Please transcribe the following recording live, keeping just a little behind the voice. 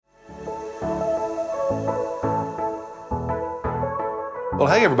Well,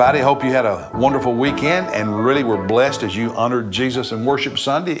 hey everybody, hope you had a wonderful weekend and really were blessed as you honored Jesus in Worship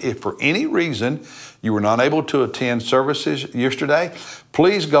Sunday. If for any reason you were not able to attend services yesterday,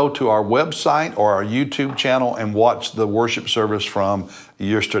 please go to our website or our YouTube channel and watch the worship service from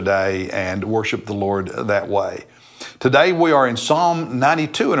yesterday and worship the Lord that way. Today we are in Psalm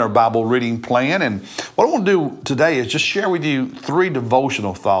 92 in our Bible reading plan, and what I want to do today is just share with you three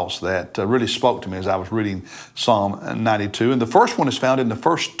devotional thoughts that really spoke to me as I was reading Psalm 92. And the first one is found in the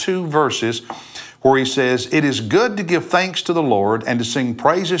first two verses where he says, "It is good to give thanks to the Lord and to sing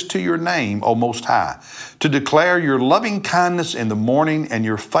praises to your name, O Most High, to declare your loving kindness in the morning and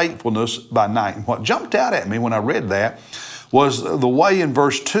your faithfulness by night." And what jumped out at me when I read that was the way in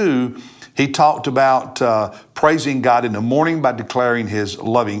verse 2 he talked about praising God in the morning by declaring His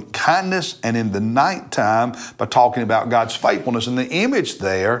loving kindness, and in the nighttime by talking about God's faithfulness. And the image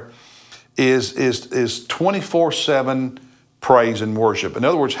there is 24/7 praise and worship. In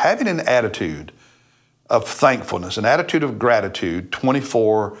other words, having an attitude of thankfulness, an attitude of gratitude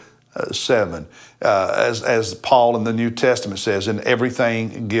 24/7. As Paul in the New Testament says, "In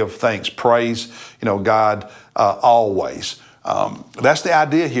everything give thanks." Praise, God always. That's the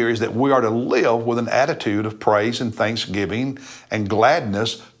idea here, is that we are to live with an attitude of praise and thanksgiving and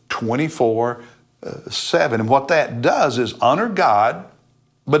gladness 24/7. And what that does is honor God,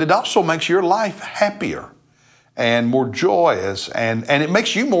 but it also makes your life happier and more joyous, and it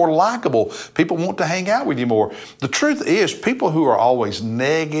makes you more likable. People want to hang out with you more. The truth is, people who are always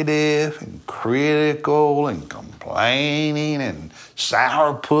negative and critical and complaining and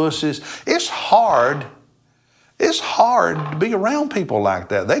sourpusses, it's hard to be around people like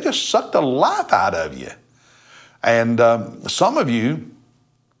that. They just suck the life out of you. And some of you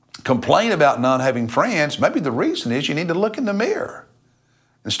complain about not having friends. Maybe the reason is you need to look in the mirror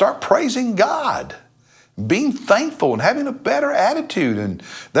and start praising God, being thankful and having a better attitude, and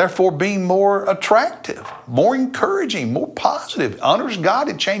therefore being more attractive, more encouraging, more positive. It honors God,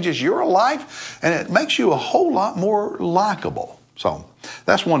 it changes your life, and it makes you a whole lot more likable. So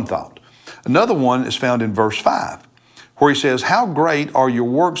that's one thought. Another one is found in verse 5, where he says, "How great are your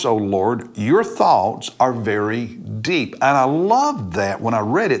works, O Lord! Your thoughts are very deep." And I loved that when I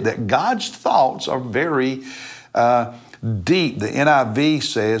read it, that God's thoughts are very deep. The NIV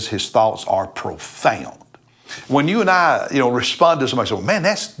says His thoughts are profound. When you and I, respond to somebody, say, "Man,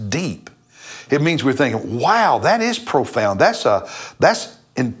 that's deep," it means we're thinking, "Wow, that is profound. That's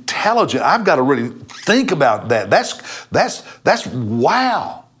intelligent. I've got to really think about that. That's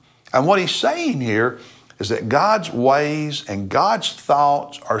wow." And what he's saying here is that God's ways and God's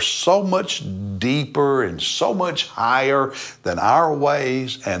thoughts are so much deeper and so much higher than our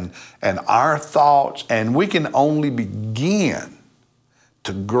ways and our thoughts, and we can only begin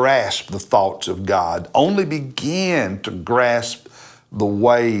to grasp the thoughts of God, only begin to grasp the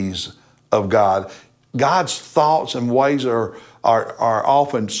ways of God. God's thoughts and ways are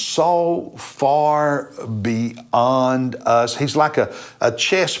often so far beyond us. He's like a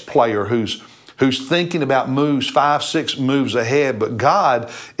chess player who's thinking about moves 5, 6 moves ahead, but God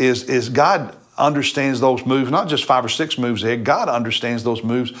understands those moves, not just 5 or 6 moves ahead. God understands those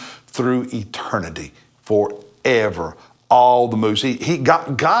moves through eternity, forever, all the moves.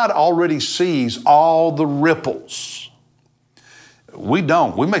 God already sees all the ripples. We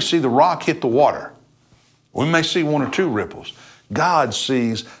don't. We may see the rock hit the water. We may see 1 or 2 ripples. God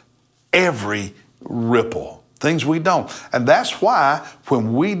sees every ripple, things we don't. And that's why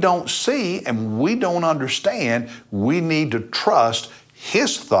when we don't see and we don't understand, we need to trust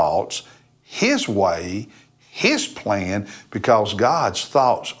His thoughts, His way, His plan, because God's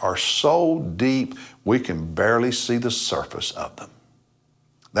thoughts are so deep we can barely see the surface of them.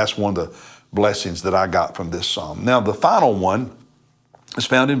 That's one of the blessings that I got from this psalm. Now, the final one is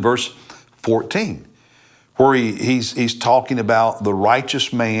found in verse 14. Where he's talking about the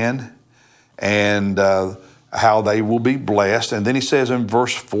righteous man and how they will be blessed. And then he says in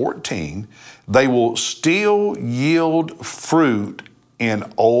verse 14, "They will still yield fruit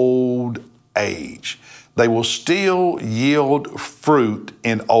in old age." They will still yield fruit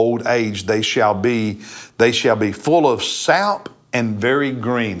in old age. They shall be full of sap and very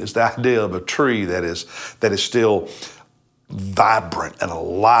green. It's the idea of a tree that is still vibrant and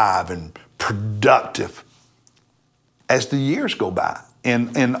alive and productive as the years go by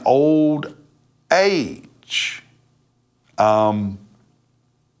in old age. I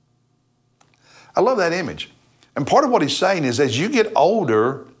love that image. And part of what he's saying is, as you get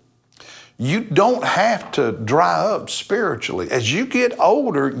older, You don't have to dry up spiritually. As you get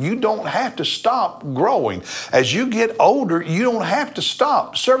older, you don't have to stop growing. As you get older, you don't have to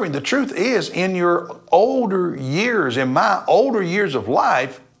stop serving. The truth is, in your older years, in my older years of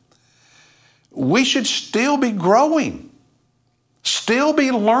life, we should still be growing, still be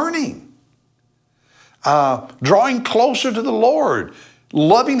learning, drawing closer to the Lord,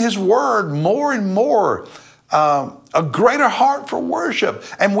 loving His Word more and more, a greater heart for worship,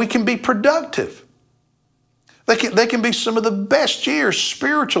 and we can be productive. They can be some of the best years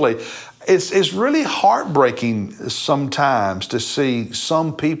spiritually. It's really heartbreaking sometimes to see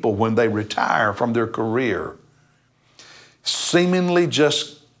some people when they retire from their career seemingly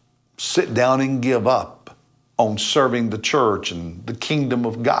just sit down and give up on serving the church and the kingdom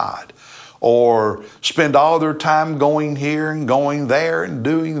of God, or spend all their time going here and going there and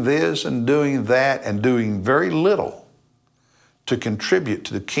doing this and doing that and doing very little to contribute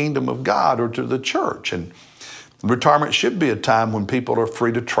to the kingdom of God or to the church. And retirement should be a time when people are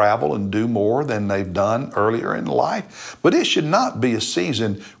free to travel and do more than they've done earlier in life. But it should not be a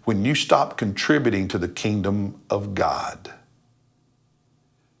season when you stop contributing to the kingdom of God.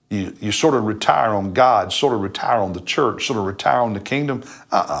 You sort of retire on God, sort of retire on the church, sort of retire on the kingdom.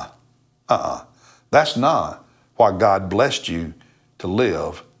 That's not why God blessed you to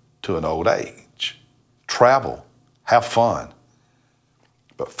live to an old age. Travel, have fun,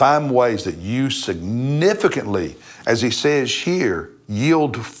 but find ways that you significantly, as he says here,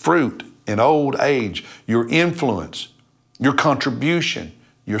 yield fruit in old age. Your influence, your contribution,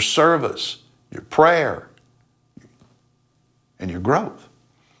 your service, your prayer, and your growth.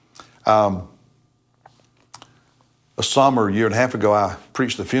 A summer, a year and a half ago, I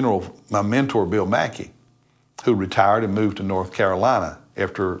preached the funeral of my mentor, Bill Mackey, who retired and moved to North Carolina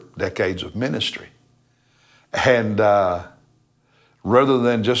after decades of ministry. And rather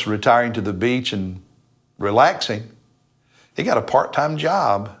than just retiring to the beach and relaxing, he got a part-time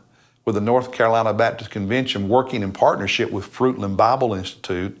job with the North Carolina Baptist Convention, working in partnership with Fruitland Bible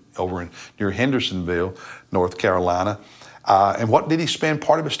Institute over near Hendersonville, North Carolina. And what did he spend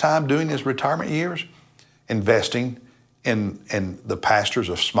part of his time doing in his retirement years? Investing in the pastors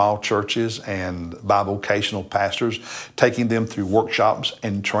of small churches and bivocational pastors, taking them through workshops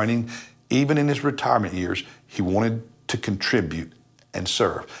and training. Even in his retirement years, he wanted to contribute and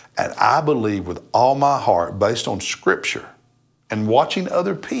serve. And I believe with all my heart, based on Scripture and watching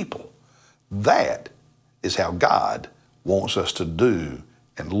other people, that is how God wants us to do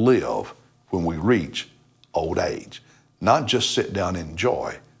and live when we reach old age. Not just sit down and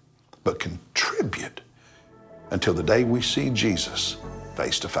enjoy, but contribute until the day we see Jesus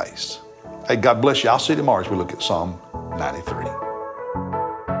face to face. Hey, God bless you. I'll see you tomorrow as we look at Psalm 93.